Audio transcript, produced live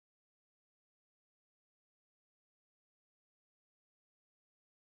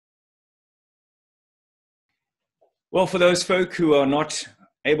Well, for those folk who are not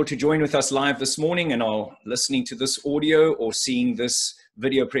able to join with us live this morning and are listening to this audio or seeing this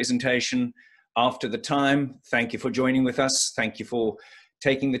video presentation after the time, thank you for joining with us. Thank you for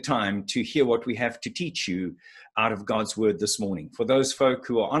taking the time to hear what we have to teach you out of God's word this morning. For those folk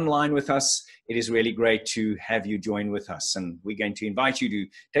who are online with us, it is really great to have you join with us. And we're going to invite you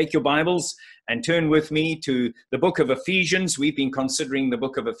to take your Bibles and turn with me to the book of Ephesians. We've been considering the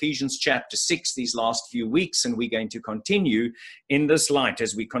book of Ephesians chapter 6 these last few weeks, and we're going to continue in this light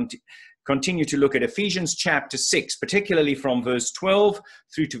as we continue to look at Ephesians chapter 6, particularly from verse 12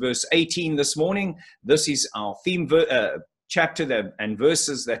 through to verse 18 this morning. This is our theme chapter and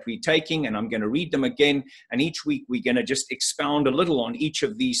verses that we're taking, and I'm going to read them again, and each week we're going to just expound a little on each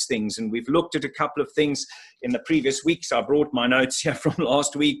of these things. And we've looked at a couple of things in the previous weeks. I brought my notes here from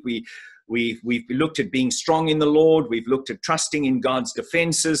last week. We've looked at being strong in the Lord. We've looked at trusting in God's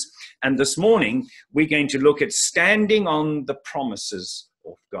defenses, and this morning we're going to look at standing on the promises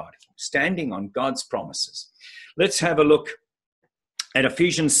of God, standing on God's promises. Let's have a look at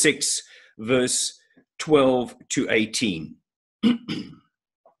Ephesians 6 verse 12 to 18.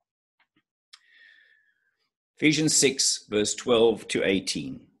 Ephesians 6, verse 12 to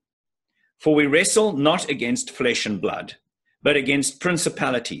 18. For we wrestle not against flesh and blood, but against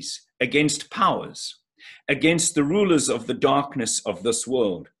principalities, against powers, against the rulers of the darkness of this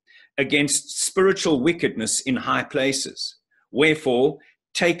world, against spiritual wickedness in high places. Wherefore,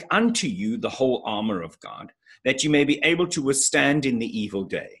 take unto you the whole armor of God, that you may be able to withstand in the evil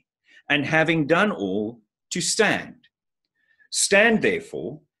day, and having done all, to stand. Stand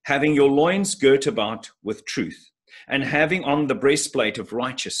therefore, having your loins girt about with truth, and having on the breastplate of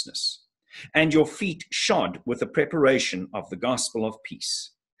righteousness, and your feet shod with the preparation of the gospel of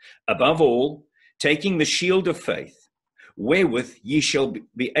peace. Above all, taking the shield of faith, wherewith ye shall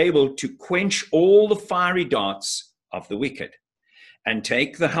be able to quench all the fiery darts of the wicked, and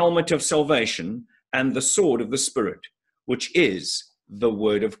take the helmet of salvation and the sword of the Spirit, which is the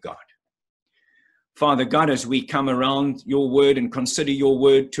word of God. Father God, as we come around your word and consider your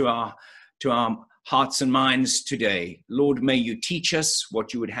word to our hearts and minds today, Lord, may you teach us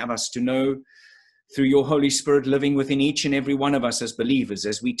what you would have us to know through your Holy Spirit living within each and every one of us as believers,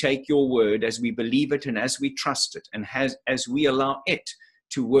 as we take your word, as we believe it and as we trust it, and as we allow it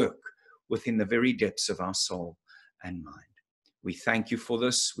to work within the very depths of our soul and mind. We thank you for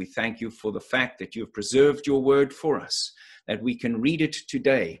this. We thank you for the fact that you have preserved your word for us, that we can read it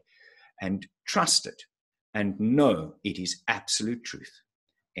today and trust it and know it is absolute truth.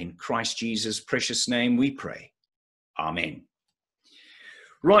 In Christ Jesus' precious name we pray. Amen.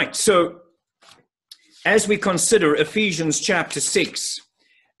 Right, so as we consider Ephesians chapter 6,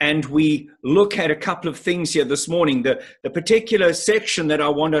 and we look at a couple of things here this morning, the particular section that I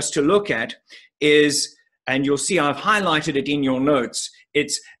want us to look at is, and you'll see I've highlighted it in your notes,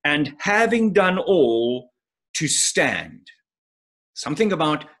 it's, and having done all, to stand. Something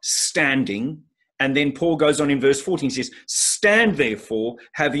about standing, and then Paul goes on in verse 14, he says, stand therefore,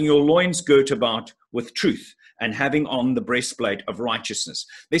 having your loins girt about with truth, and having on the breastplate of righteousness.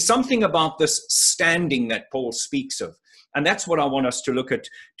 There's something about this standing that Paul speaks of, and that's what I want us to look at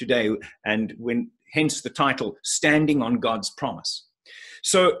today, and hence the title, Standing on God's Promise.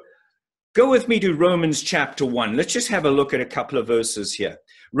 So go with me to Romans chapter 1. Let's just have a look at a couple of verses here.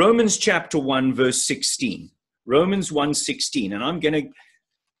 Romans chapter 1, verse 16. Romans 1:16, and I'm going to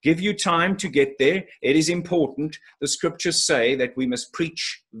give you time to get there. It is important. The scriptures say that we must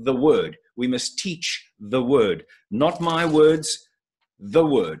preach the word. We must teach the word. Not my words, the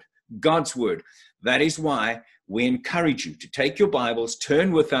word, God's word. That is why we encourage you to take your Bibles,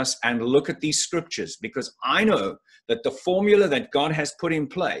 turn with us, and look at these scriptures, because I know that the formula that God has put in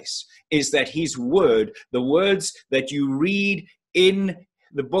place is that his word, the words that you read in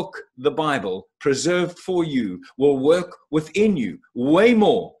the book, the Bible, preserved for you, will work within you way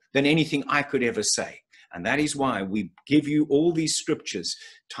more than anything I could ever say. And that is why we give you all these scriptures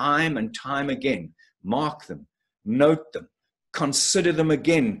time and time again. Mark them, note them, consider them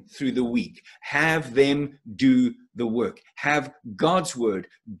again through the week. Have them do the work. Have God's word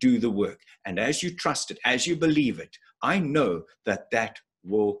do the work. And as you trust it, as you believe it, I know that that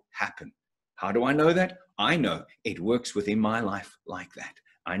will happen. How do I know that? I know it works within my life like that.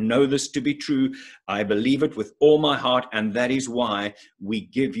 I know this to be true. I believe it with all my heart, and that is why we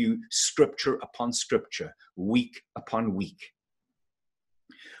give you scripture upon scripture, week upon week.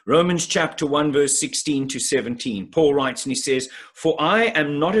 Romans chapter 1, verse 16 to 17. Paul writes and he says, for I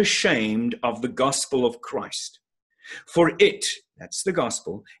am not ashamed of the gospel of Christ, for it, that's the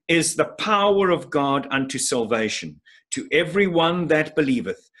gospel, is the power of God unto salvation, to every one that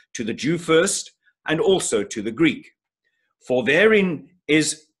believeth, to the Jew first, and also to the Greek. For therein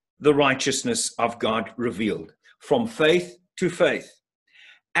is the righteousness of God revealed, from faith to faith.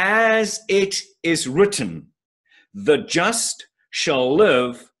 As it is written, the just shall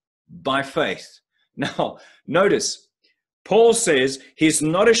live by faith. Now, notice, Paul says he's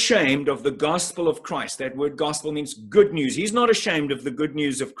not ashamed of the gospel of Christ. That word gospel means good news. He's not ashamed of the good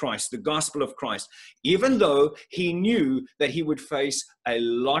news of Christ, the gospel of Christ, even though he knew that he would face a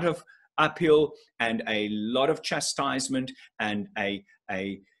lot of uphill and a lot of chastisement and a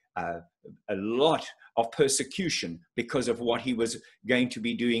lot of persecution because of what he was going to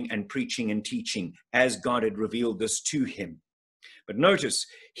be doing and preaching and teaching as God had revealed this to him. But notice,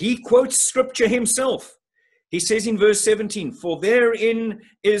 he quotes scripture himself. He says in verse 17, for therein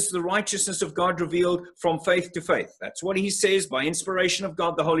is the righteousness of God revealed from faith to faith. That's what he says by inspiration of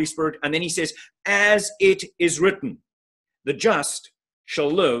God, the Holy Spirit. And then he says, as it is written, the just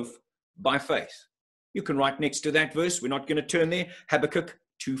shall live by faith. You can write next to that verse. We're not going to turn there. Habakkuk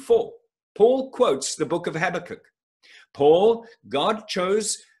 2:4. Paul quotes the book of Habakkuk. God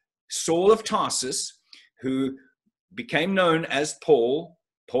chose Saul of Tarsus, who became known as Paul.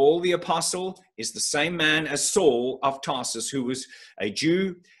 Paul the apostle is the same man as Saul of Tarsus, who was a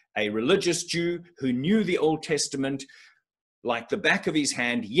Jew, a religious Jew who knew the Old Testament like the back of his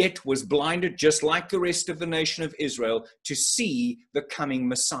hand, yet was blinded, just like the rest of the nation of Israel, to see the coming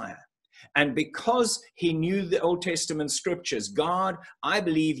Messiah. And because he knew the Old Testament scriptures, God, I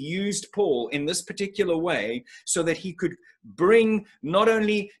believe, used Paul in this particular way so that he could bring not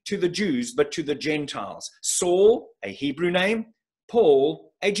only to the Jews, but to the Gentiles. Saul, a Hebrew name,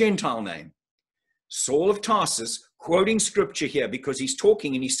 Paul, a Gentile name. Saul of Tarsus, quoting scripture here because he's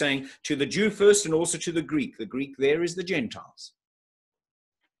talking and he's saying to the Jew first and also to the Greek. The Greek there is the Gentiles.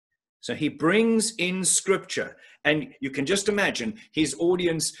 So he brings in scripture, and you can just imagine his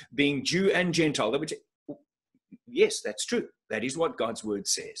audience being Jew and Gentile. They would say, yes, that's true. That is what God's word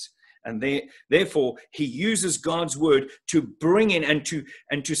says. And therefore, he uses God's word to bring in and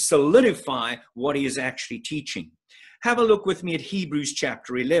to solidify what he is actually teaching. Have a look with me at Hebrews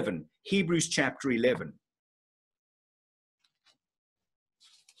chapter 11. Hebrews chapter 11.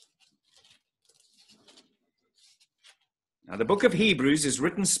 Now, the book of Hebrews is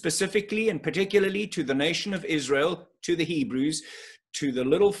written specifically and particularly to the nation of Israel, to the Hebrews, to the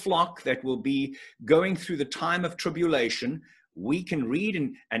little flock that will be going through the time of tribulation. We can read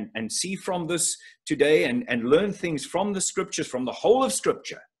and see from this today and learn things from the scriptures, from the whole of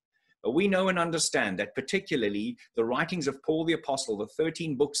scripture. But we know and understand that particularly the writings of Paul the Apostle, the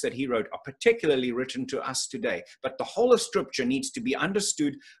 13 books that he wrote, are particularly written to us today. But the whole of scripture needs to be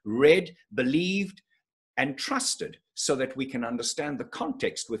understood, read, believed, and trusted so that we can understand the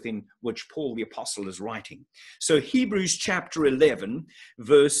context within which Paul the Apostle is writing. So Hebrews chapter 11,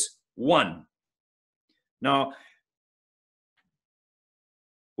 verse 1. Now,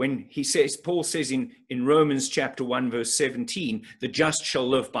 when Paul says in Romans chapter 1, verse 17, the just shall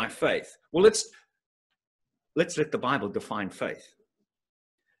live by faith. Well, let's let the Bible define faith.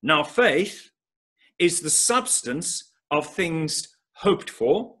 Now, faith is the substance of things hoped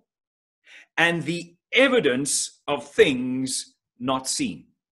for and the evidence of things not seen.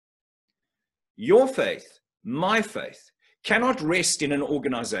 Your faith, my faith, cannot rest in an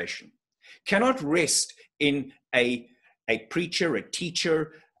organization, cannot rest in a preacher, a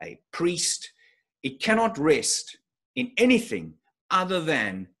teacher, a priest. It cannot rest in anything other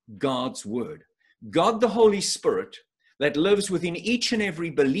than God's word. God, the Holy Spirit, that lives within each and every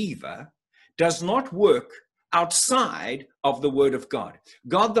believer, does not work outside of the word of God.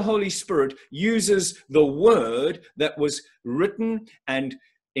 God, the Holy Spirit, uses the word that was written and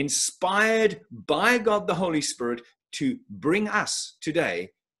inspired by God, the Holy Spirit, to bring us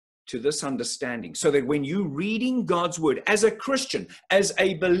today to this understanding, so that when you're reading God's word as a Christian, as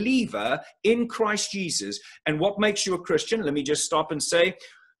a believer in Christ Jesus, and what makes you a Christian, let me just stop and say,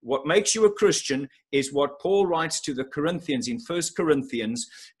 what makes you a Christian is what Paul writes to the Corinthians in 1 Corinthians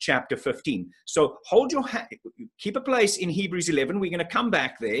chapter 15. So hold your hand, keep a place in Hebrews 11. We're going to come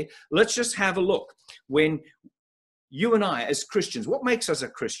back there. Let's just have a look. When you and I as Christians, what makes us a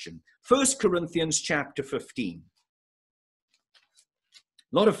Christian? 1 Corinthians chapter 15.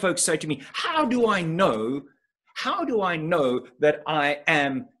 A lot of folks say to me, how do I know that I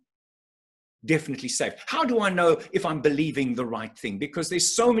am definitely saved? How do I know if I'm believing the right thing? Because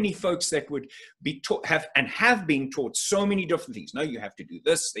there's so many folks that would be taught, have been taught so many different things. No, you have to do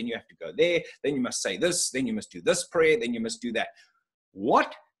this, then you have to go there, then you must say this, then you must do this prayer, then you must do that.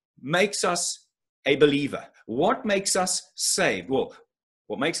 What makes us a believer? What makes us saved? Well,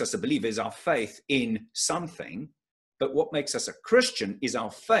 what makes us a believer is our faith in something. But what makes us a Christian is our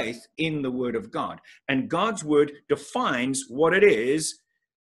faith in the Word of God. And God's Word defines what it is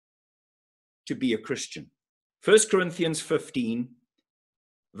to be a Christian. 1 Corinthians 15,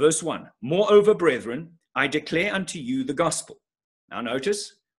 verse 1. Moreover, brethren, I declare unto you the gospel. Now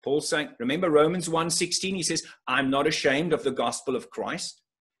notice, Paul's saying, remember Romans 1:16, he says, I'm not ashamed of the gospel of Christ.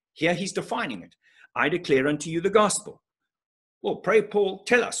 Here he's defining it. I declare unto you the gospel. Well, pray, Paul,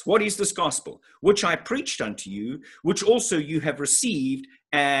 tell us, what is this gospel, which I preached unto you, which also you have received,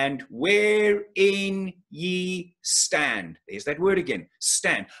 and wherein ye stand? There's that word again,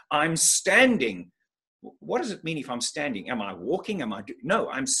 stand. I'm standing. What does it mean if I'm standing? Am I walking?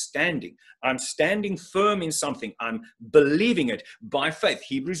 No, I'm standing. I'm standing firm in something. I'm believing it by faith.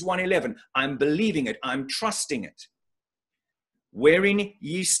 Hebrews 1:11, I'm believing it. I'm trusting it. Wherein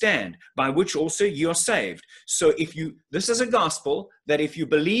ye stand, by which also ye are saved. So this is a gospel that if you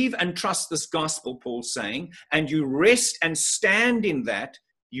believe and trust this gospel, Paul's saying, and you rest and stand in that,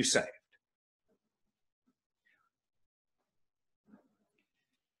 you're saved.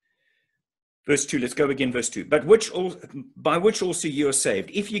 Verse 2, let's go again, verse 2. By which also you are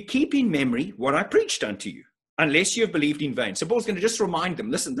saved, if you keep in memory what I preached unto you, unless you have believed in vain. So Paul's going to just remind them,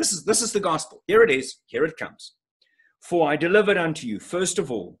 listen, this is the gospel. Here it is, here it comes. For I delivered unto you, first of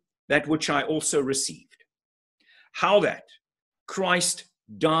all, that which I also received. How that Christ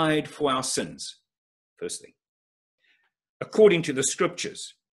died for our sins, firstly, according to the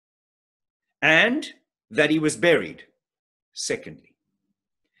scriptures, and that he was buried, secondly,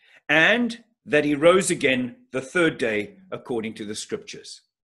 and that he rose again the third day, according to the scriptures.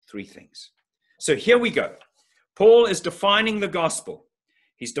 Three things. So here we go. Paul is defining the gospel.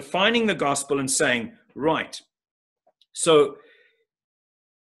 He's defining the gospel and saying, right, so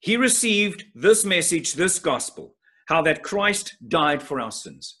he received this message, this gospel, how that Christ died for our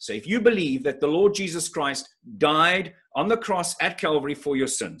sins. So if you believe that the Lord Jesus Christ died on the cross at Calvary for your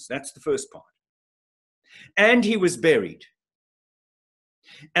sins, that's the first part. And he was buried.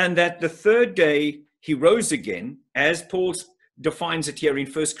 And that the third day he rose again, as Paul defines it here in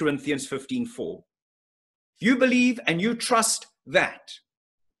 1 Corinthians 15:4. You believe and you trust that.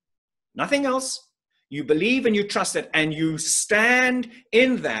 Nothing else. You believe and you trust that, and you stand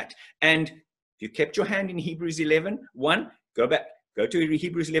in that. And if you kept your hand in Hebrews 11:1, go to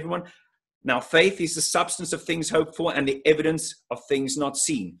Hebrews 11:1. Now, faith is the substance of things hoped for and the evidence of things not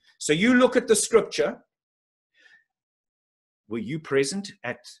seen. So you look at the scripture. Were you present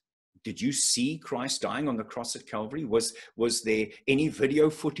did you see Christ dying on the cross at Calvary? Was there any video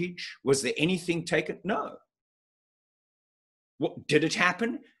footage? Was there anything taken? No. Did it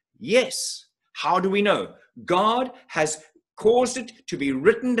happen? Yes. How do we know? God has caused it to be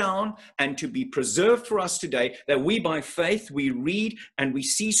written down and to be preserved for us today, that we by faith, we read and we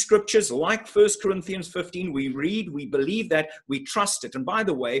see scriptures like 1 Corinthians 15, we read, we believe that, we trust it. And by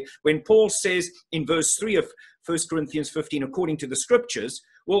the way, when Paul says in verse 3 of 1 Corinthians 15, according to the scriptures,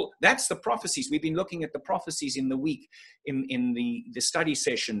 well, that's the prophecies. We've been looking at the prophecies in the week in the study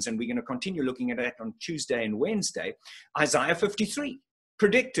sessions, and we're going to continue looking at that on Tuesday and Wednesday. Isaiah 53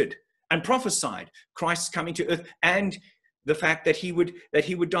 predicted and prophesied Christ's coming to earth and the fact that he would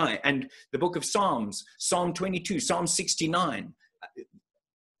die. And the book of Psalms, Psalm 22, Psalm 69,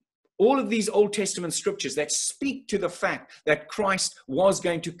 all of these Old Testament scriptures that speak to the fact that Christ was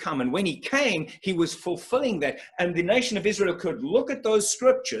going to come. And when he came, he was fulfilling that. And the nation of Israel could look at those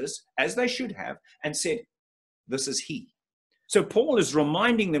scriptures, as they should have, and said, this is he. So Paul is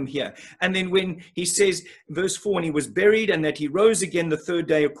reminding them here. And then when he says, verse 4, and he was buried and that he rose again the third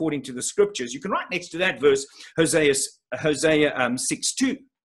day according to the scriptures, you can write next to that verse, Hosea 6:2.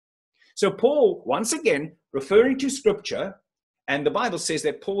 So Paul, once again, referring to scripture, and the Bible says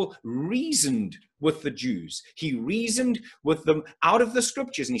that Paul reasoned with the Jews. He reasoned with them out of the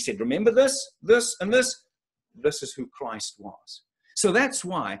scriptures. And he said, remember this, this, and this. This is who Christ was. So that's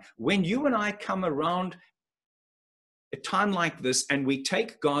why when you and I come around a time like this and we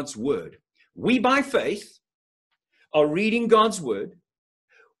take God's word, we by faith are reading God's word.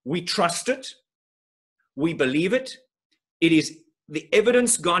 We trust it. We believe it. It is the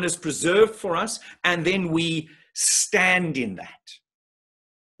evidence God has preserved for us. And then we stand in that.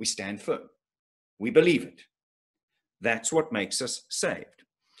 We stand firm. We believe it. That's what makes us saved.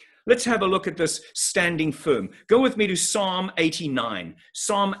 Let's have a look at this standing firm. Go with me to Psalm 89.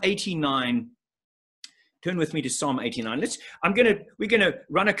 Psalm 89. Turn with me to Psalm 89. We're going to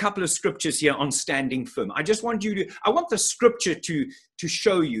run a couple of scriptures here on standing firm. I want the scripture to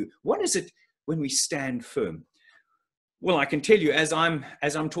show you, what is it when we stand firm? Well, I can tell you, as I'm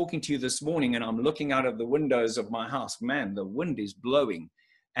talking to you this morning and I'm looking out of the windows of my house, man, the wind is blowing.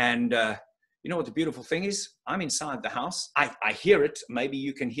 And You know what the beautiful thing is? I'm inside the house. I hear it. Maybe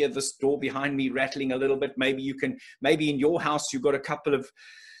you can hear this door behind me rattling a little bit. Maybe in your house, you've got a couple of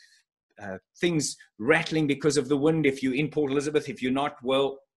things rattling because of the wind. If you're in Port Elizabeth, if you're not,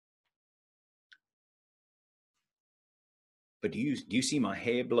 well, but do you see my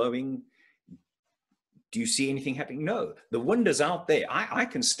hair blowing? Do you see anything happening? No, the wind is out there. I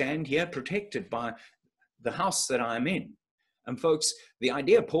can stand here protected by the house that I'm in. And folks, the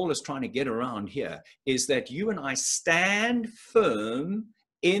idea Paul is trying to get around here is that you and I stand firm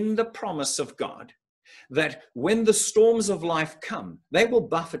in the promise of God, that when the storms of life come, they will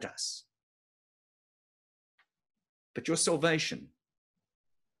buffet us. But your salvation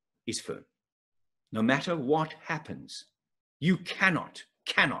is firm. No matter what happens, you cannot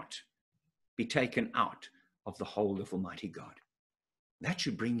be taken out of the hold of Almighty God. That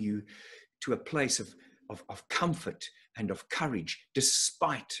should bring you to a place of comfort and of courage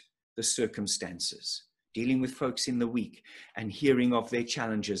despite the circumstances. Dealing with folks in the week and hearing of their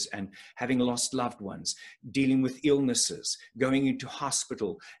challenges and having lost loved ones, dealing with illnesses, going into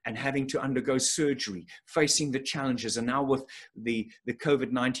hospital and having to undergo surgery, facing the challenges, and now with the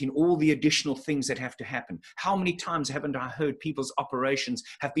COVID-19, all the additional things that have to happen. How many times haven't I heard people's operations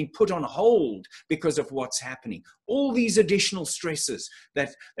have been put on hold because of what's happening? All these additional stresses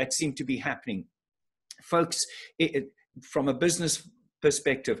that seem to be happening. Folks, from a business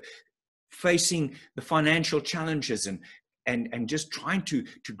perspective, facing the financial challenges and just trying to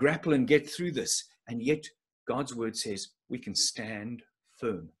grapple and get through this. And yet God's word says we can stand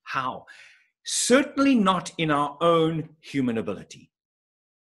firm. How? Certainly not in our own human ability.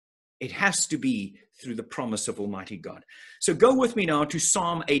 It has to be through the promise of Almighty God. So go with me now to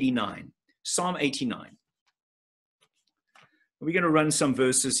Psalm 89. Psalm 89. We're going to run some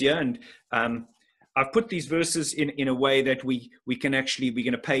verses here, and I've put these verses in a way that we're going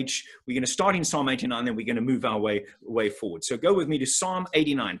to start in Psalm 89, then we're going to move our way forward. So go with me to Psalm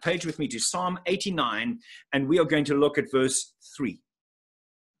 89. Page with me to Psalm 89, and we are going to look at verse 3.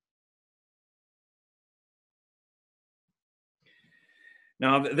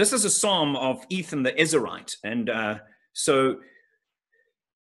 Now, this is a psalm of Aydn the Ezrahite, and so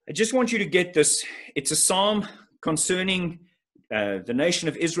I just want you to get this. It's a psalm concerning the nation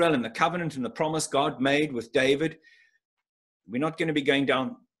of Israel and the covenant and the promise God made with David. We're not going to be going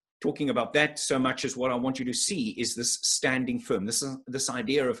down talking about that so much as what I want you to see is this standing firm, this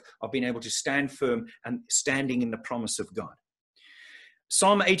idea of being able to stand firm and standing in the promise of God.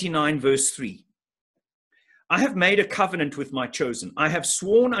 Psalm 89, verse 3. I have made a covenant with my chosen. I have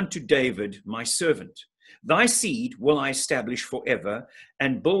sworn unto David, my servant. Thy seed will I establish forever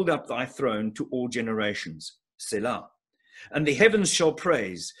and build up thy throne to all generations. Selah. And the heavens shall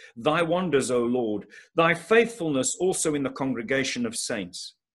praise thy wonders, O Lord, thy faithfulness also in the congregation of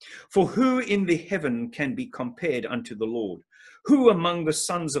saints. For who in the heaven can be compared unto the Lord? Who among the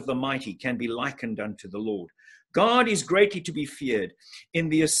sons of the mighty can be likened unto the Lord? God is greatly to be feared in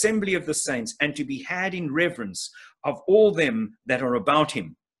the assembly of the saints, and to be had in reverence of all them that are about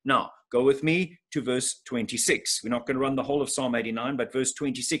him. Now, go with me to verse 26. We're not going to run the whole of Psalm 89, but verse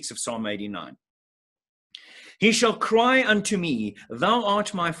 26 of Psalm 89. He shall cry unto me, thou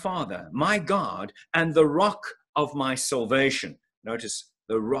art my Father, my God, and the rock of my salvation. Notice,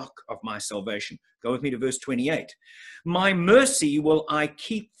 the rock of my salvation. Go with me to verse 28. My mercy will I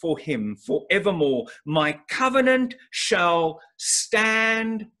keep for him forevermore. My covenant shall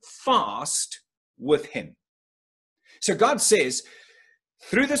stand fast with him. So God says,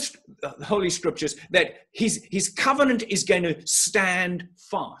 through the Holy Scriptures, that his covenant is going to stand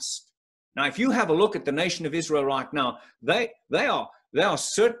fast. Now, if you have a look at the nation of Israel right now, they are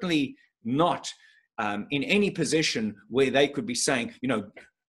certainly not in any position where they could be saying,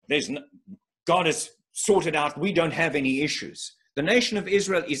 God has sorted out, we don't have any issues. The nation of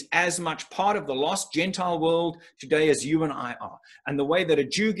Israel is as much part of the lost Gentile world today as you and I are. And the way that a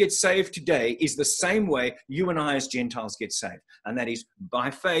Jew gets saved today is the same way you and I as Gentiles get saved. And that is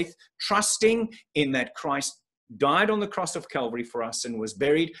by faith, trusting in that Christ died on the cross of Calvary for us and was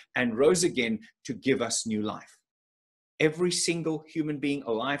buried and rose again to give us new life. Every single human being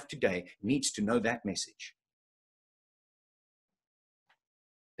alive today needs to know that message.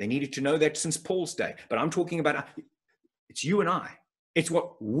 They needed to know that since Paul's day. But I'm talking about, it's you and I. It's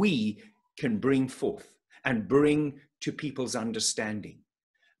what we can bring forth and bring to people's understanding.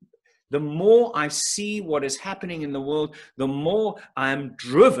 The more I see what is happening in the world, the more I am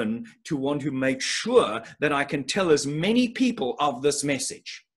driven to want to make sure that I can tell as many people of this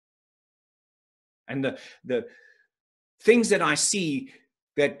message. And the things that I see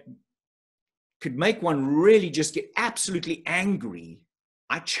that could make one really just get absolutely angry,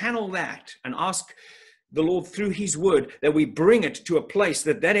 I channel that and ask the Lord through his word that we bring it to a place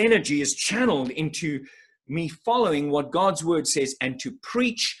that that energy is channeled into me following what God's word says and to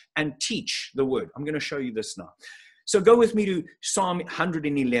preach and teach the word. I'm going to show you this now. So go with me to Psalm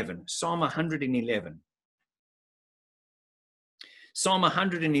 111. Psalm 111. Psalm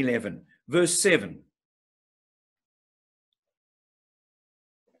 111, verse 7.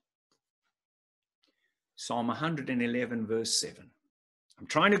 Psalm 111, verse 7. I'm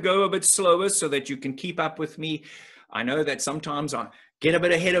trying to go a bit slower so that you can keep up with me. I know that sometimes I get a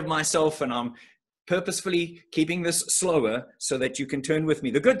bit ahead of myself, and I'm purposefully keeping this slower so that you can turn with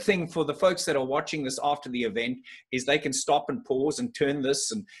me. The good thing for the folks that are watching this after the event is they can stop and pause and turn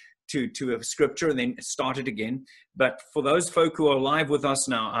this and to a scripture and then start it again. But for those folk who are live with us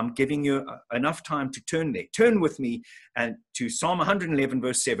now, I'm giving you enough time to turn there. Turn with me and to Psalm 111,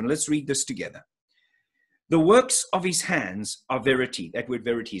 verse 7. Let's read this together. The works of his hands are verity. That word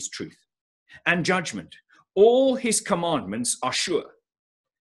verity is truth. And judgment. All his commandments are sure.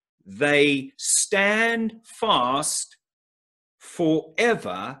 They stand fast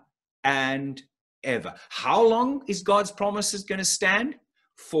forever and ever. How long is God's promises going to stand?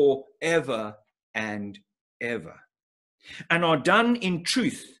 Forever and ever. And are done in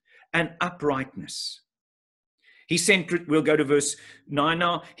truth and uprightness. He sent, we'll go to verse 9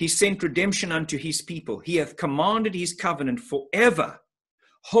 now. He sent redemption unto his people. He hath commanded his covenant forever.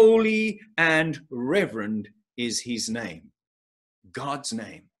 Holy and reverend is his name. God's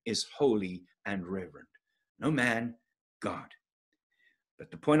name is holy and reverend. No man, God. But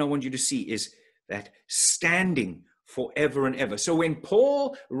the point I want you to see is that standing forever and ever. So when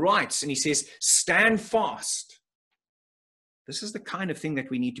Paul writes and he says, stand fast, this is the kind of thing that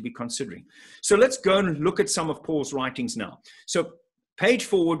we need to be considering. So let's go and look at some of Paul's writings now. So page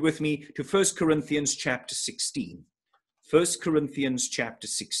forward with me to 1 Corinthians chapter 16. 1 Corinthians chapter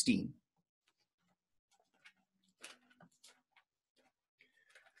 16.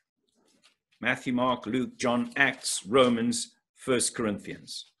 Matthew, Mark, Luke, John, Acts, Romans, 1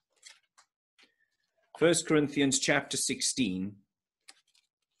 Corinthians. 1 Corinthians chapter 16.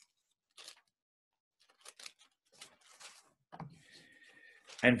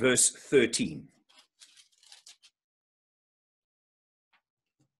 And verse 13.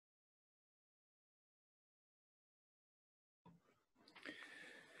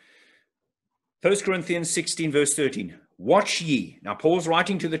 First Corinthians 16, verse 13. Watch ye. Now, Paul's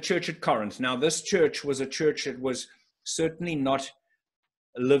writing to the church at Corinth. Now, this church was a church that was certainly not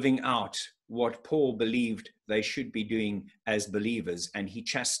living out what Paul believed they should be doing as believers. And he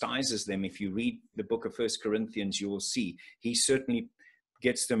chastises them. If you read the book of 1 Corinthians, you will see he certainly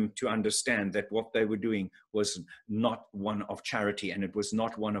gets them to understand that what they were doing was not one of charity, and it was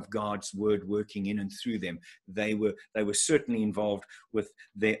not one of God's word working in and through them. They were certainly involved with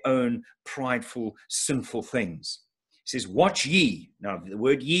their own prideful, sinful things. He says, watch ye. Now, the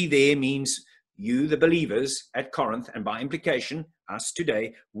word ye there means you, the believers at Corinth, and by implication, us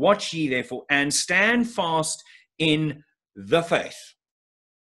today. Watch ye therefore, and stand fast in the faith.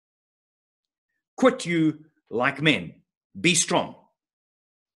 Quit you like men. Be strong.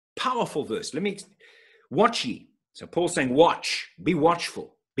 Powerful verse. Watch ye. So Paul's saying, watch, be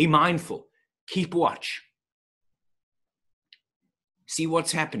watchful, be mindful, keep watch. See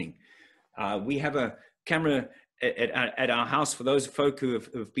what's happening. We have a camera at our house. For those folk who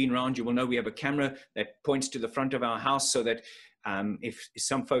have been around, you will know we have a camera that points to the front of our house so that if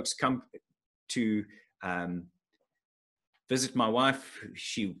some folks come to visit my wife,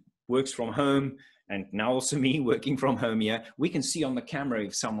 she works from home, and now also me working from home here, we can see on the camera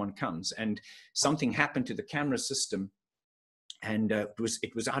if someone comes. And something happened to the camera system, and it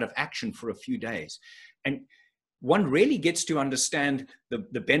was out of action for a few days. And one really gets to understand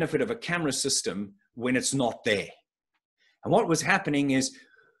the benefit of a camera system when it's not there. And what was happening is,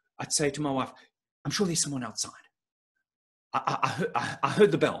 I'd say to my wife, I'm sure there's someone outside. I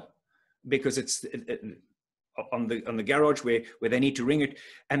heard the bell, because it's on the garage where they need to ring it.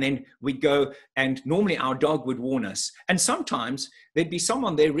 And then we'd go, and normally our dog would warn us. And sometimes there'd be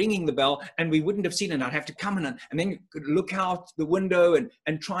someone there ringing the bell and we wouldn't have seen it. I'd have to come in and then look out the window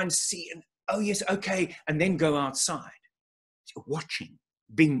and try and see, and oh yes, okay. And then go outside. So watching,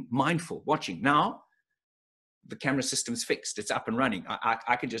 being mindful, watching. Now the camera system's fixed. It's up and running.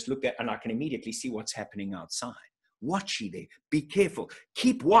 I can just look at, and I can immediately see what's happening outside. Watch ye there. Be careful.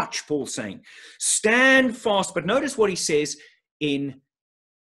 Keep watch, Paul's saying. Stand fast. But notice what he says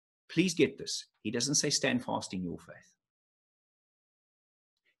please get this. He doesn't say stand fast in your faith.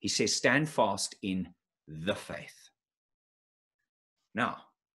 He says stand fast in the faith. Now,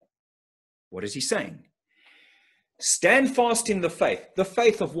 what is he saying? Stand fast in the faith. The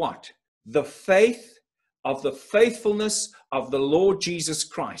faith of what? The faith of the faithfulness of the Lord Jesus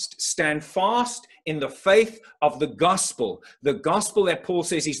Christ. Stand fast in the faith of the gospel that Paul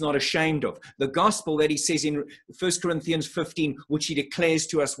says he's not ashamed of, the gospel that he says in 1 Corinthians 15, which he declares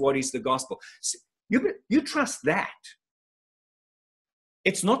to us what is the gospel. You trust that.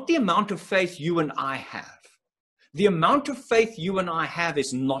 It's not the amount of faith you and I have. The amount of faith you and I have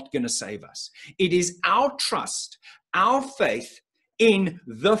is not going to save us. It is our trust, our faith in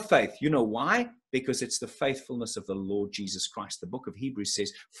the faith. You know why? Because it's the faithfulness of the Lord Jesus Christ. The book of Hebrews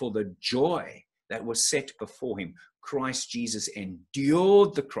says, for the joy that was set before him, Christ Jesus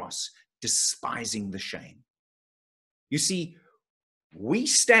endured the cross, despising the shame. You see, we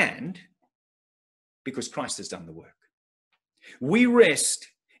stand because Christ has done the work. We rest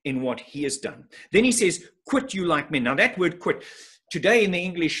in what he has done. Then he says, quit you like men. Now that word quit, today in the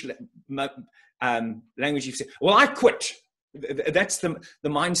English language, you say, well, I quit. That's the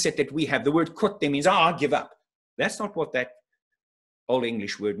mindset that we have. The word quit there means, I give up. That's not what that Old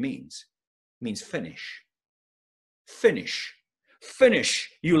English word means. It means finish. Finish.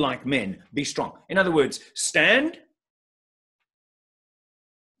 Finish you like men. Be strong. In other words, stand.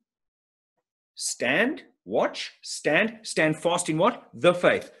 Stand. Watch. Stand. Stand fast in what? The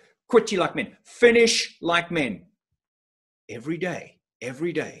faith. Quit you like men. Finish like men. Every day,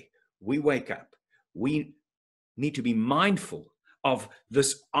 we wake up. We need to be mindful of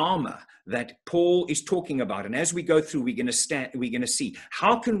this armor that Paul is talking about. And as we go through, we're going to see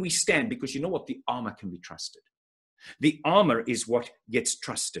how can we stand? Because you know what? The armor can be trusted. The armor is what gets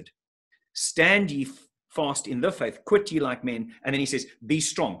trusted. Stand ye fast in the faith, quit ye like men. And then he says, be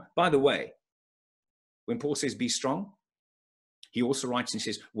strong. By the way, when Paul says be strong, he also writes and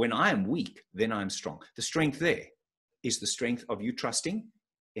says, when I am weak, then I am strong. The strength there is the strength of you trusting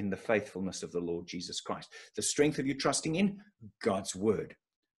in the faithfulness of the Lord Jesus Christ. The strength of you trusting in God's word,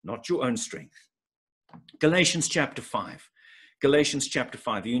 not your own strength. Galatians chapter 5. Galatians chapter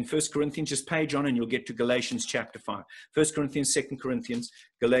 5. You're in 1 Corinthians, just page on and you'll get to Galatians chapter 5. 1 Corinthians, 2 Corinthians,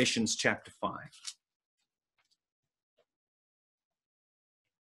 Galatians chapter 5.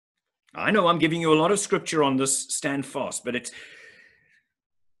 I know I'm giving you a lot of scripture on this stand fast, but it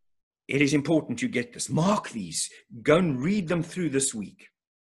is important you get this. Mark these. Go and read them through this week.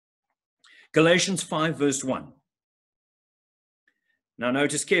 Galatians 5 verse 1. Now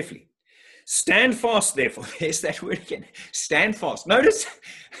notice carefully. Stand fast, therefore. There's that word again. Stand fast. Notice,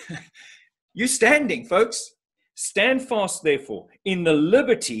 you're standing, folks. Stand fast, therefore, in the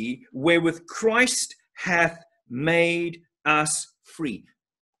liberty wherewith Christ hath made us free.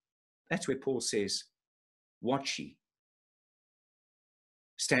 That's where Paul says, watch ye.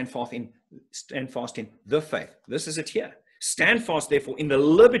 Stand fast in the faith. This is it here. Stand fast, therefore, in the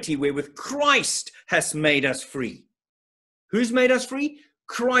liberty wherewith Christ has made us free. Who's made us free?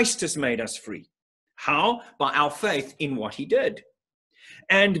 Christ has made us free. How? By our faith in what he did.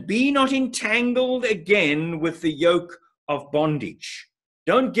 And be not entangled again with the yoke of bondage.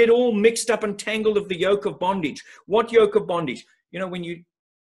 Don't get all mixed up and tangled of the yoke of bondage. What yoke of bondage? You know, when you're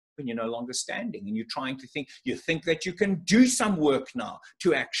no longer standing and you're trying to think, you think that you can do some work now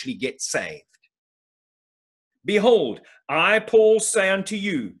to actually get saved. Behold, I, Paul, say unto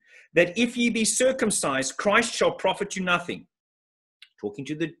you, that if ye be circumcised, Christ shall profit you nothing. Talking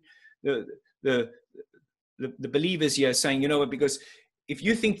to the believers here, saying, you know what, because if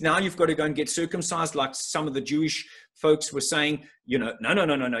you think now you've got to go and get circumcised, like some of the Jewish folks were saying, you know,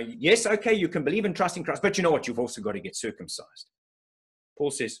 no. Yes, okay, you can believe and trust in Christ, but you know what, you've also got to get circumcised. Paul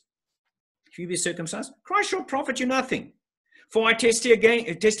says, if you be circumcised, Christ shall profit you nothing. For I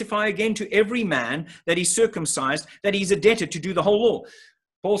testify again to every man that is circumcised, that he's a debtor to do the whole law.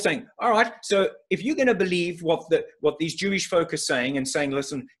 Paul's saying, all right, so if you're going to believe what these Jewish folk are saying and saying,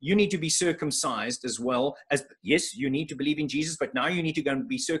 listen, you need to be circumcised as well as, yes, you need to believe in Jesus, but now you need to go and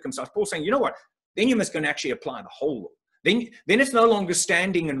be circumcised. Paul's saying, you know what? Then you must go and actually apply the whole law. Then it's no longer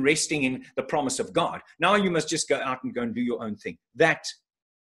standing and resting in the promise of God. Now you must just go out and go and do your own thing.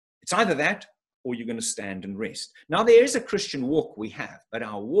 It's either that or you're going to stand and rest. Now there is a Christian walk we have, but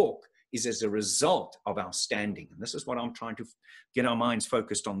our walk is as a result of our standing. And this is what I'm trying to get our minds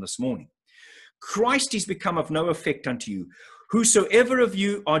focused on this morning. Christ is become of no effect unto you. Whosoever of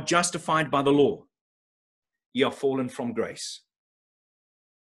you are justified by the law, ye are fallen from grace.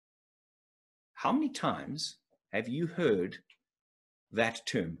 How many times have you heard that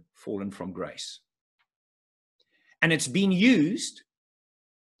term, fallen from grace? And it's been used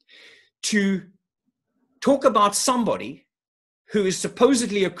to talk about somebody who is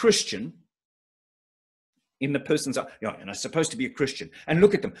supposedly a Christian, in the person's eye. Yeah, and I'm supposed to be a Christian. And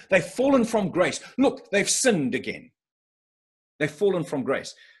look at them. They've fallen from grace. Look, they've sinned again. They've fallen from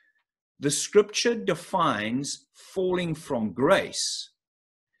grace. The scripture defines falling from grace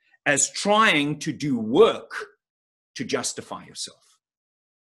as trying to do work to justify yourself.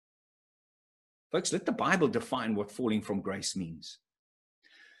 Folks, let the Bible define what falling from grace means.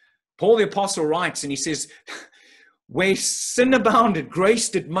 Paul the Apostle writes, and he says, where sin abounded, grace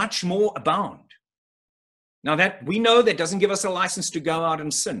did much more abound. Now that we know that doesn't give us a license to go out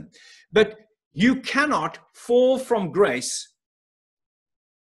and sin. But you cannot fall from grace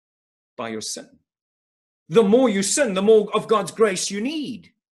by your sin. The more you sin, the more of God's grace you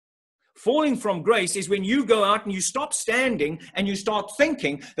need. Falling from grace is when you go out and you stop standing and you start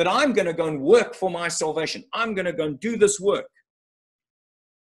thinking that I'm going to go and work for my salvation. I'm going to go and do this work.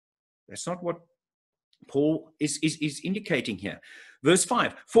 That's not what Paul is indicating here. Verse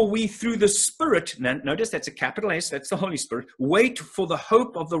 5, for we through the Spirit, notice that's a capital S, that's the Holy Spirit, wait for the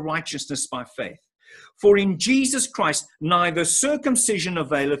hope of the righteousness by faith. For in Jesus Christ neither circumcision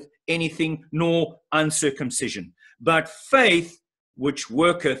availeth anything nor uncircumcision, but faith which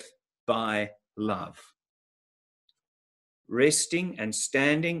worketh by love. Resting and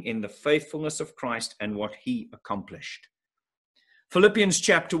standing in the faithfulness of Christ and what he accomplished. Philippians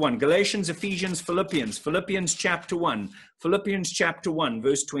chapter 1, Galatians, Ephesians, Philippians chapter 1, Philippians chapter 1,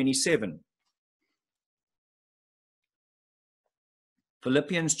 verse 27.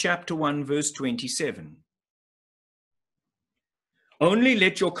 Philippians chapter 1, verse 27. Only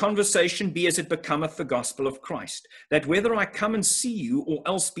let your conversation be as it becometh the gospel of Christ, that whether I come and see you or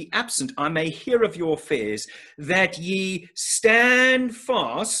else be absent, I may hear of your affairs, that ye stand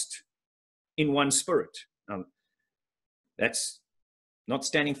fast in one spirit. Now, that's not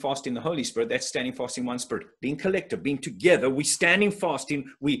standing fast in the Holy Spirit, that's standing fast in one spirit. Being collective, being together, we're standing fast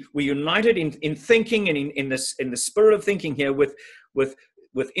in, we're united in thinking and in the spirit of thinking here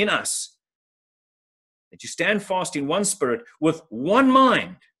within us. That you stand fast in one spirit with one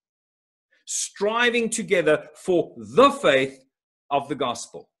mind, striving together for the faith of the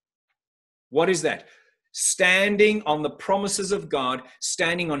gospel. What is that? Standing on the promises of God,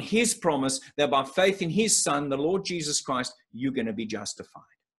 standing on his promise that by faith in his Son, the Lord Jesus Christ, you're going to be justified.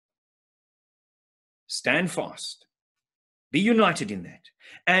 Stand fast. Be united in that.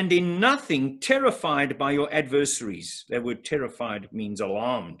 And in nothing terrified by your adversaries. That word terrified means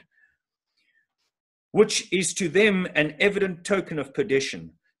alarmed. Which is to them an evident token of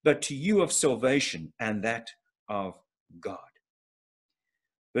perdition, but to you of salvation, and that of God.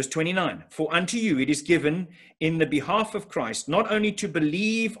 Verse 29, for unto you it is given in the behalf of Christ, not only to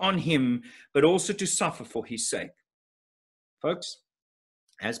believe on him, but also to suffer for his sake. Folks,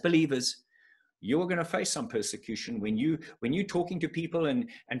 as believers, you are going to face some persecution when you're talking to people and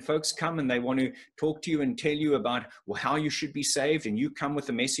folks come and they want to talk to you and tell you about how you should be saved, and you come with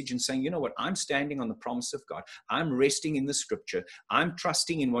a message and saying, you know what, I'm standing on the promise of God. I'm resting in the scripture. I'm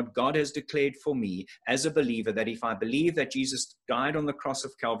trusting in what God has declared for me as a believer, that if I believe that Jesus died on the cross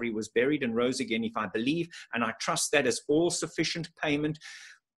of Calvary, was buried and rose again, if I believe and I trust that as all sufficient payment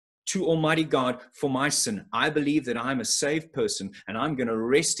to Almighty God for my sin, I believe that I'm a saved person, and I'm going to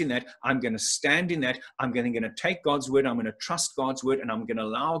rest in that. I'm going to stand in that. I'm going to take God's word. I'm going to trust God's word, and I'm going to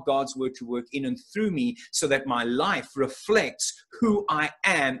allow God's word to work in and through me so that my life reflects who I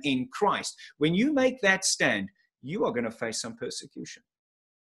am in Christ. When you make that stand, you are going to face some persecution.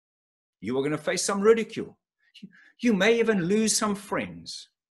 You are going to face some ridicule. You may even lose some friends.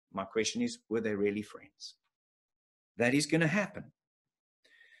 My question is, were they really friends? That is going to happen.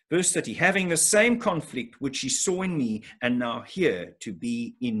 Verse 30, having the same conflict which ye saw in me, and now here to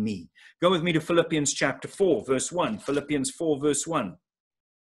be in me. Go with me to Philippians chapter 4, verse 1. Philippians 4, verse 1.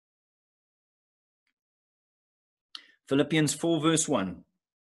 Philippians 4, verse 1.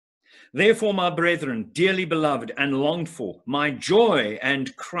 Therefore, my brethren, dearly beloved and longed for, my joy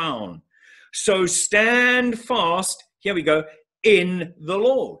and crown, so stand fast, here we go, in the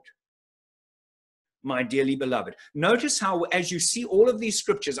Lord. My dearly beloved. Notice how, as you see all of these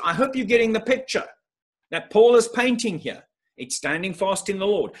scriptures, I hope you're getting the picture that Paul is painting here. It's standing fast in the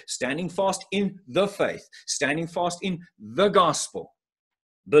Lord, standing fast in the faith, standing fast in the gospel,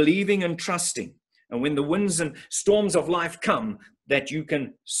 believing and trusting. And when the winds and storms of life come, that you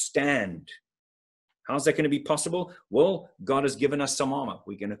can stand. How's that going to be possible? Well, God has given us some armor.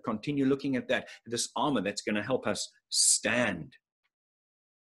 We're going to continue looking at that, this armor that's going to help us stand.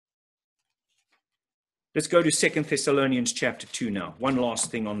 Let's go to 2 Thessalonians chapter 2 now. One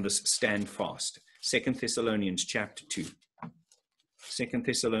last thing on this stand fast. 2 Thessalonians chapter 2. 2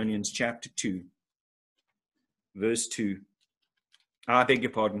 Thessalonians chapter 2, verse 2. I beg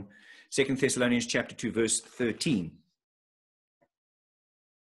your pardon. 2 Thessalonians chapter 2, verse 13.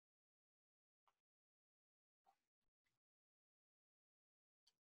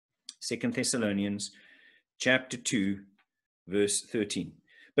 Second Thessalonians chapter 2, verse 13.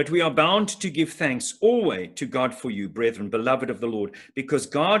 But we are bound to give thanks always to God for you, brethren, beloved of the Lord, because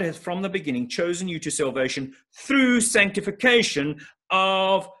God has from the beginning chosen you to salvation through sanctification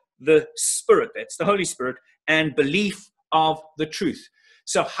of the Spirit, that's the Holy Spirit, and belief of the truth.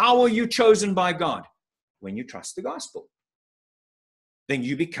 So how are you chosen by God? When you trust the gospel. Then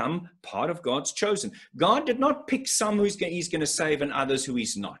you become part of God's chosen. God did not pick some who he's going to save and others who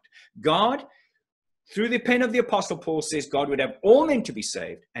he's not. God, through the pen of the Apostle Paul, says God would have all men to be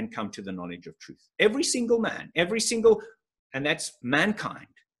saved and come to the knowledge of truth. Every single man, and that's mankind,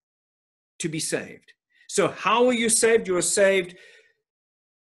 to be saved. So how are you saved? You are saved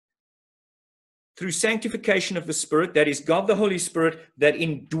through sanctification of the Spirit, that is God the Holy Spirit, that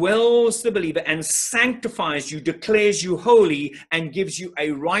indwells the believer and sanctifies you, declares you holy, and gives you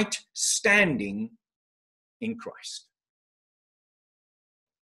a right standing in Christ.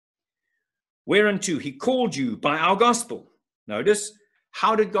 Whereunto he called you by our gospel. Notice,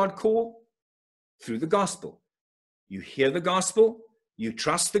 how did God call? Through the gospel. You hear the gospel, you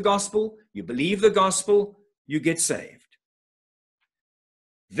trust the gospel, you believe the gospel, you get saved.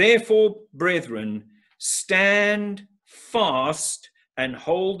 Therefore, brethren, stand fast and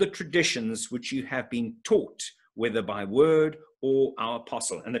hold the traditions which you have been taught, whether by word or our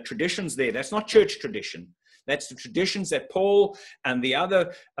apostle. And the traditions there, that's not church tradition. That's the traditions that Paul and the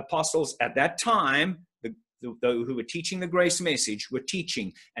other apostles at that time, who were teaching the grace message, were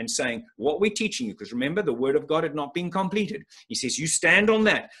teaching and saying, what we're teaching you, because remember, the word of God had not been completed. He says, you stand on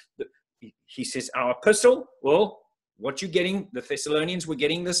that. He says, our epistle, well, what you're getting, the Thessalonians were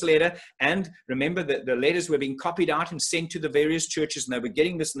getting this letter, and remember that the letters were being copied out and sent to the various churches, and they were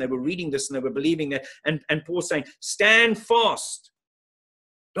getting this, and they were reading this, and they were believing that, and Paul's saying, stand fast.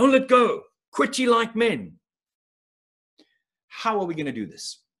 Don't let go. Quit ye like men. How are we going to do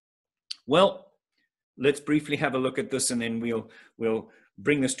this? Well, let's briefly have a look at this, and then we'll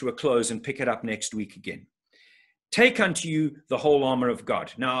bring this to a close and pick it up next week again. Take unto you the whole armor of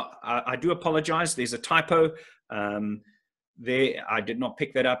God. Now, I do apologize. There's a typo there. I did not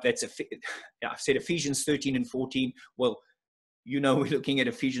pick that up. I've said Ephesians 13 and 14. Well, you know, we're looking at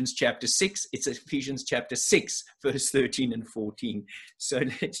Ephesians chapter 6. It's Ephesians chapter 6, verse 13 and 14. So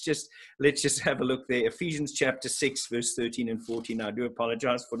let's just have a look there. Ephesians chapter 6, verse 13 and 14. I do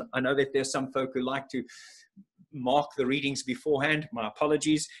apologize for, I know that there's some folk who like to mark the readings beforehand. My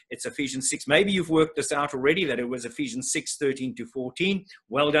apologies. It's Ephesians 6. Maybe you've worked this out already, that it was Ephesians 6, 13 to 14.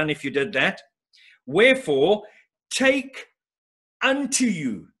 Well done if you did that. Wherefore, take unto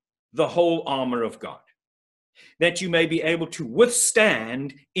you the whole armor of God, that you may be able to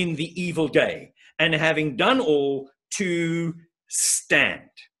withstand in the evil day, and having done all, to stand.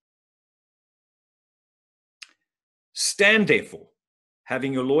 Stand therefore,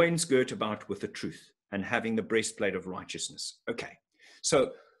 having your loins girt about with the truth, and having the breastplate of righteousness. Okay,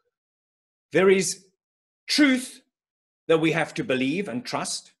 so there is truth that we have to believe and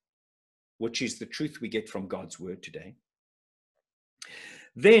trust, which is the truth we get from God's word today.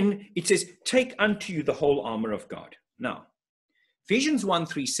 Then it says, take unto you the whole armor of God. Now, Ephesians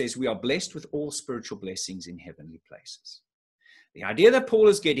 1:3 says we are blessed with all spiritual blessings in heavenly places. The idea that Paul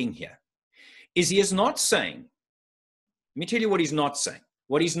is getting here is he is not saying, let me tell you what he's not saying.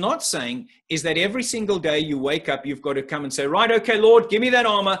 What he's not saying is that every single day you wake up, you've got to come and say, right, okay, Lord, give me that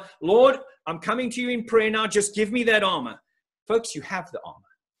armor. Lord, I'm coming to you in prayer now. Just give me that armor. Folks, you have the armor.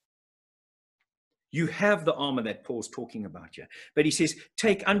 You have the armor that Paul's talking about here. But he says,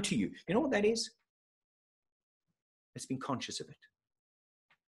 take unto you. You know what that is? That's being conscious of it.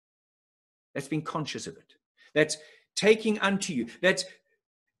 That's being conscious of it. That's taking unto you. That's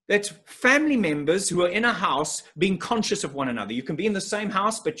family members who are in a house being conscious of one another. You can be in the same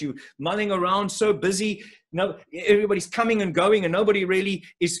house, but you're mulling around so busy. No, everybody's coming and going, and nobody really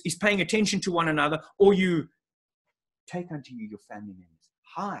is paying attention to one another. Or you take unto you your family members.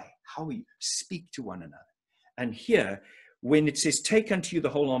 Hi, how are you? Speak to one another. And here, when it says, take unto you the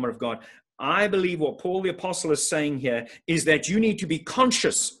whole armor of God, I believe what Paul the Apostle is saying here is that you need to be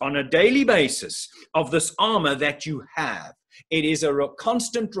conscious on a daily basis of this armor that you have. It is a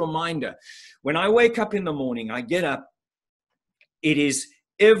constant reminder. When I wake up in the morning, I get up. It is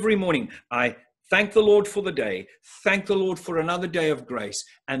every morning. I thank the Lord for the day, thank the Lord for another day of grace,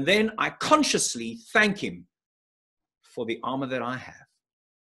 and then I consciously thank him for the armor that I have.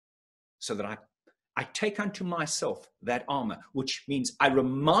 So that I take unto myself that armor, which means I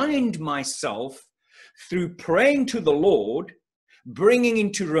remind myself through praying to the Lord bringing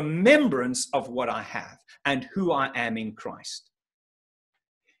into remembrance of what I have and who I am in Christ.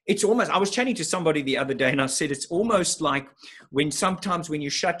 It's almost, I was chatting to somebody the other day and I said, it's almost like sometimes when you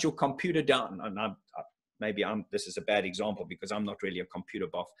shut your computer down, and this is a bad example because I'm not really a computer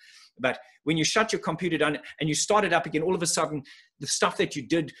buff, but when you shut your computer down and you start it up again, all of a sudden the stuff that you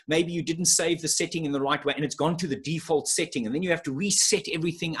did, maybe you didn't save the setting in the right way and it's gone to the default setting and then you have to reset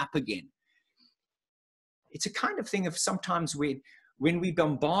everything up again. It's a kind of thing of sometimes when we're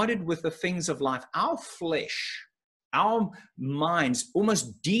bombarded with the things of life, our flesh, our minds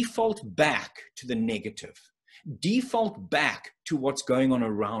almost default back to the negative, default back to what's going on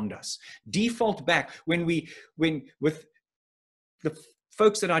around us, default back when with the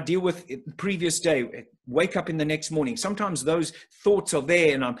folks that I deal with the previous day, wake up in the next morning. Sometimes those thoughts are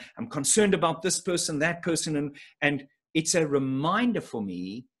there and I'm concerned about this person, that person. And it's a reminder for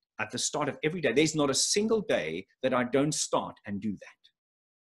me at the start of every day. There's not a single day that I don't start and do that.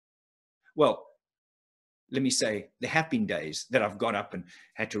 Well, let me say, there have been days that I've got up and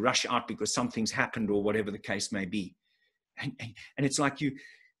had to rush out because something's happened or whatever the case may be. And it's like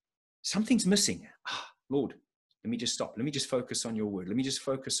something's missing. Lord, let me just stop. Let me just focus on your word. Let me just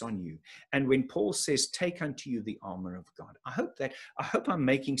focus on you. And when Paul says, take unto you the armor of God, I hope I'm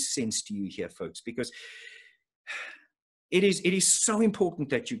making sense to you here, folks, because it is so important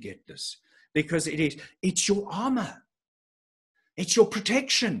that you get this, because it's your armor. It's your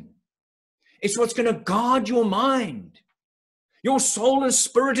protection. It's what's going to guard your mind. Your soul and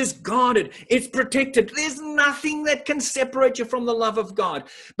spirit is guarded. It's protected. There's nothing that can separate you from the love of God.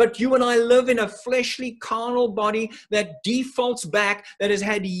 But you and I live in a fleshly, carnal body that defaults back, that has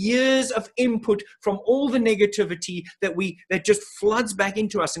had years of input from all the negativity that just floods back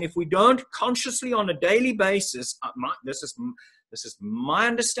into us. And if we don't consciously on a daily basis, this is my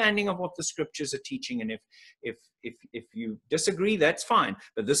understanding of what the scriptures are teaching. And if you disagree, that's fine.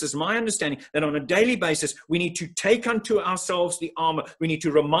 But this is my understanding that on a daily basis, we need to take unto ourselves the armor. We need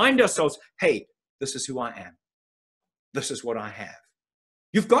to remind ourselves, hey, this is who I am. This is what I have.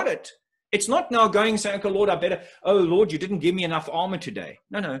 You've got it. It's not now going saying, okay, Lord, oh, Lord, you didn't give me enough armor today.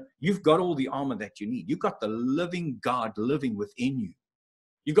 No, you've got all the armor that you need. You've got the living God living within you.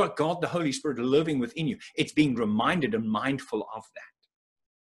 You've got God, the Holy Spirit, living within you. It's being reminded and mindful of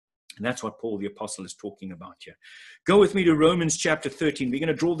that. And that's what Paul the Apostle is talking about here. Go with me to Romans chapter 13. We're going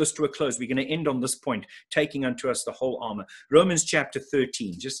to draw this to a close. We're going to end on this point, taking unto us the whole armor. Romans chapter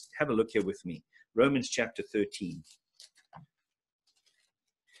 13. Just have a look here with me. Romans chapter 13.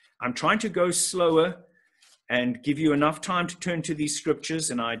 I'm trying to go slower and give you enough time to turn to these scriptures.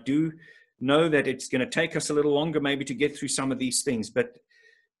 And I do know that it's going to take us a little longer maybe to get through some of these things, but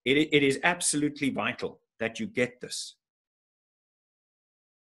it is absolutely vital that you get this.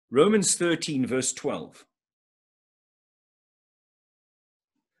 Romans 13, verse 12.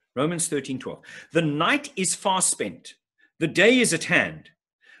 Romans 13, 12. The night is far spent. The day is at hand.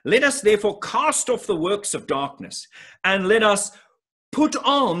 Let us therefore cast off the works of darkness and let us put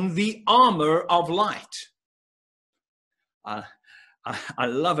on the armor of light. I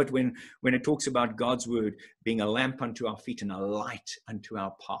love it when it talks about God's word being a lamp unto our feet and a light unto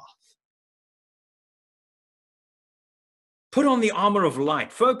our path. Put on the armor of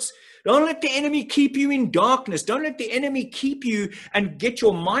light. Folks, don't let the enemy keep you in darkness. Don't let the enemy keep you and get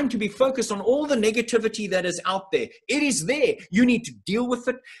your mind to be focused on all the negativity that is out there. It is there. You need to deal with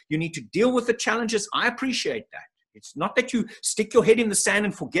it. You need to deal with the challenges. I appreciate that. It's not that you stick your head in the sand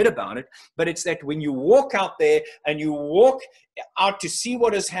and forget about it, but it's that when you walk out there and you walk out to see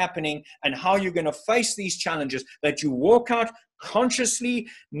what is happening and how you're going to face these challenges, that you walk out consciously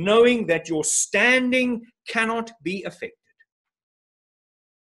knowing that your standing cannot be affected.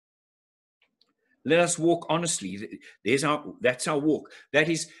 Let us walk honestly. That's our walk. That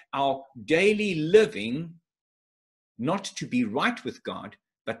is our daily living, not to be right with God,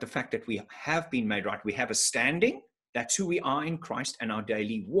 but the fact that we have been made right. We have a standing. That's who we are in Christ. And our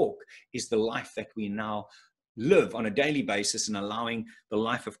daily walk is the life that we now live on a daily basis and allowing the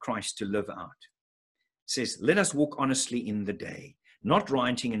life of Christ to live out. It says, let us walk honestly in the day, not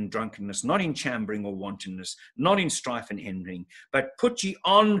rioting and drunkenness, not in chambering or wantonness, not in strife and envying, but put ye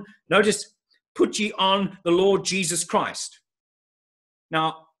on, notice, put ye on the Lord Jesus Christ.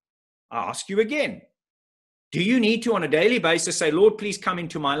 Now, I ask you again, do you need to on a daily basis say, Lord, please come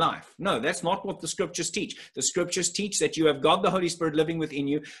into my life? No, that's not what the scriptures teach. The scriptures teach that you have God the Holy Spirit living within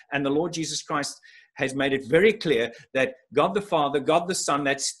you, and the Lord Jesus Christ has made it very clear that God the Father, God the Son,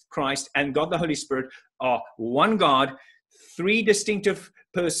 that's Christ, and God the Holy Spirit are one God, three distinctive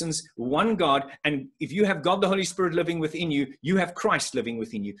persons, one God. And if you have God the Holy Spirit living within you, you have Christ living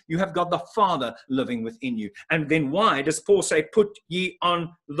within you. You have God the Father living within you. And then why does Paul say, put ye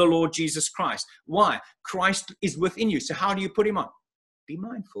on the Lord Jesus Christ? Why? Christ is within you. So how do you put him on? Be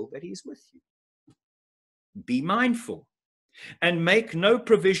mindful that he is with you. Be mindful. And make no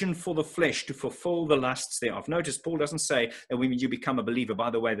provision for the flesh to fulfill the lusts thereof. Notice Paul doesn't say that when you become a believer, by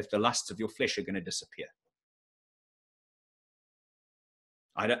the way, that the lusts of your flesh are going to disappear.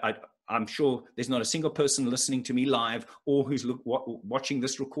 I'm sure there's not a single person listening to me live or who's watching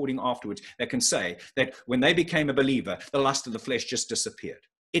this recording afterwards that can say that when they became a believer, the lust of the flesh just disappeared.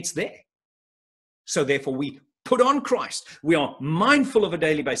 It's there. So therefore we put on Christ. We are mindful of a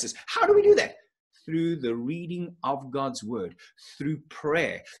daily basis. How do we do that? Through the reading of God's word, through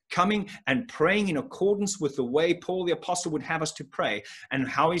prayer, coming and praying in accordance with the way Paul the apostle would have us to pray. And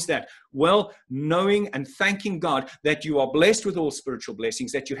how is that? Well, knowing and thanking God that you are blessed with all spiritual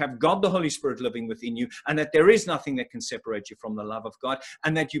blessings, that you have God the Holy Spirit living within you, and that there is nothing that can separate you from the love of God,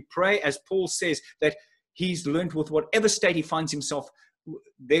 and that you pray, as Paul says, that he's learned with whatever state he finds himself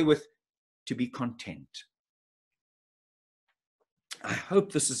therewith to be content. I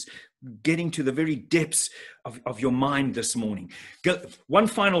hope this is getting to the very depths of your mind this morning. One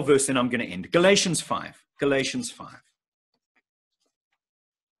final verse, and I'm going to end. Galatians 5. Galatians 5.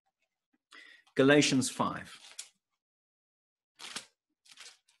 Galatians 5.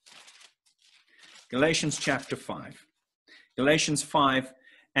 Galatians chapter 5. Galatians 5,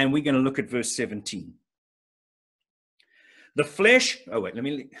 and we're going to look at verse 17. The flesh, let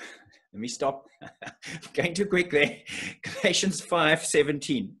me stop. Going too quick there. Galatians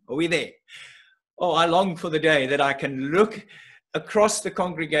 5:17. Are we there? Oh, I long for the day that I can look across the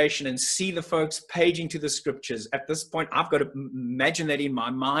congregation and see the folks paging to the scriptures. At this point, I've got to imagine that in my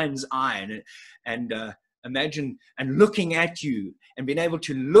mind's eye and imagine and looking at you and being able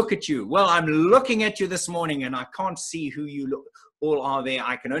to look at you. Well, I'm looking at you this morning and I can't see who you all are there.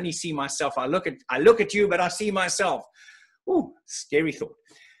 I can only see myself. I look at you, but I see myself. Ooh, scary thought.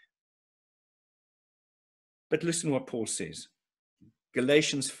 But listen what Paul says.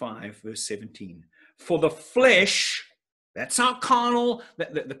 Galatians 5, verse 17. For the flesh, that's our carnal,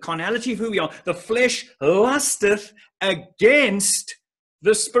 the carnality of who we are. The flesh lusteth against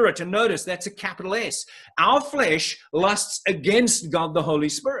the Spirit. And notice, that's a capital S. Our flesh lusts against God the Holy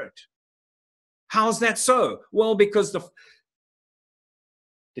Spirit. How's that so? Well, because the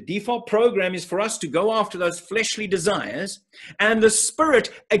default program is for us to go after those fleshly desires, and the Spirit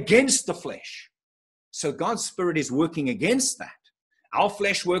against the flesh. So God's Spirit is working against that. Our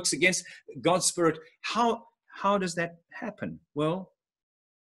flesh works against God's Spirit. How does that happen? Well,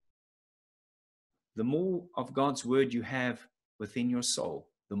 the more of God's word you have within your soul,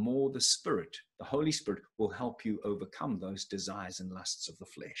 the more the Spirit, the Holy Spirit, will help you overcome those desires and lusts of the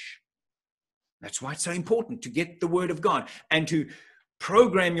flesh. That's why it's so important to get the word of God and to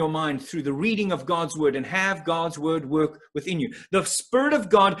program your mind through the reading of God's word and have God's word work within you. The Spirit of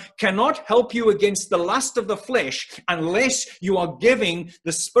God cannot help you against the lust of the flesh unless you are giving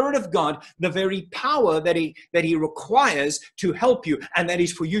the Spirit of God the very power that he requires to help you, and that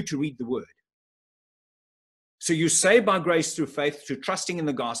is for you to read the word. So you're saved by grace through faith, through trusting in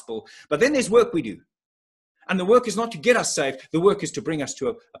the gospel, but then there's work we do. And the work is not to get us saved. The work is to bring us to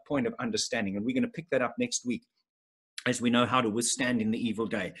a point of understanding. And we're going to pick that up next week, as we know how to withstand in the evil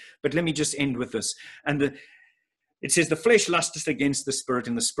day. But let me just end with this. And it says, the flesh lusteth against the Spirit,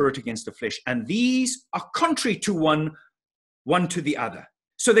 and the Spirit against the flesh. And these are contrary to one to the other,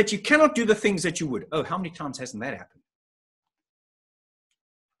 so that you cannot do the things that you would. Oh, how many times hasn't that happened?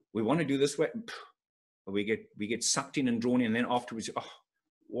 We want to do this way. We get sucked in and drawn in, and then afterwards,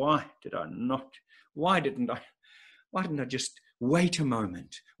 why didn't I just wait a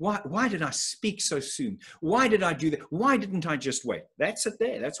moment? Why did I speak so soon? Why did I do that? Why didn't I just wait? That's it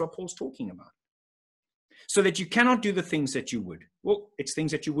there. That's what Paul's talking about. So that you cannot do the things that you would. Well, it's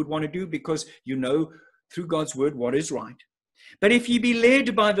things that you would want to do because you know through God's word what is right. But if ye be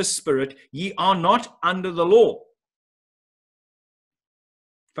led by the Spirit, ye are not under the law.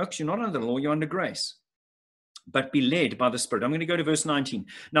 Folks, you're not under the law, you're under grace. But be led by the Spirit. I'm going to go to verse 19.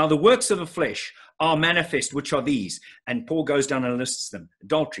 Now the works of the flesh are manifest, which are these. And Paul goes down and lists them.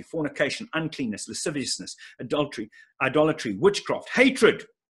 Adultery, fornication, uncleanness, lasciviousness, idolatry, witchcraft, hatred.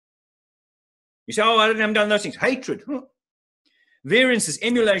 You say, I haven't done those things. Hatred. Variances,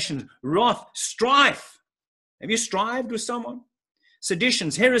 emulations, wrath, strife. Have you strived with someone?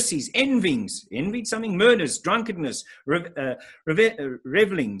 Seditions, heresies, envyings. Envied something? Murders, drunkenness,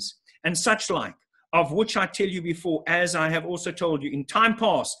 revelings, and such like. Of which I tell you before, as I have also told you in time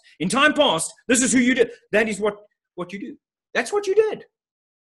past. In time past, this is who you do. That is what you do. That's what you did.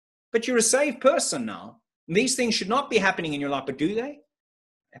 But you're a saved person now. These things should not be happening in your life, but do they?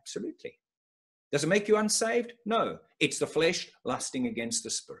 Absolutely. Does it make you unsaved? No. It's the flesh lusting against the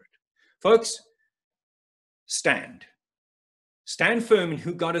spirit. Folks, stand. Stand firm in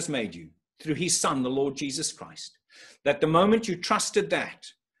who God has made you through his Son, the Lord Jesus Christ. That the moment you trusted that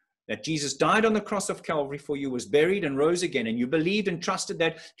Jesus died on the cross of Calvary for you, was buried and rose again, and you believed and trusted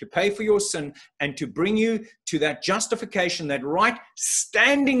that to pay for your sin and to bring you to that justification, that right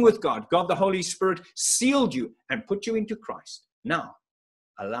standing with God, God the Holy Spirit sealed you and put you into Christ. Now,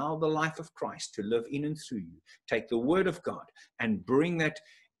 allow the life of Christ to live in and through you. Take the word of God and bring that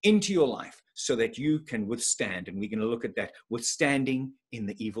into your life so that you can withstand. And we're going to look at that, withstanding in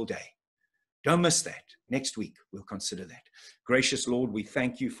the evil day. Don't miss that. Next week, we'll consider that. Gracious Lord, we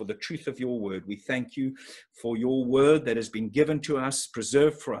thank you for the truth of your word. We thank you for your word that has been given to us,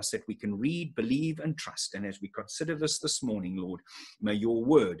 preserved for us, that we can read, believe, and trust. And as we consider this morning, Lord, may your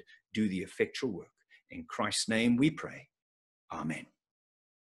word do the effectual work. In Christ's name we pray. Amen.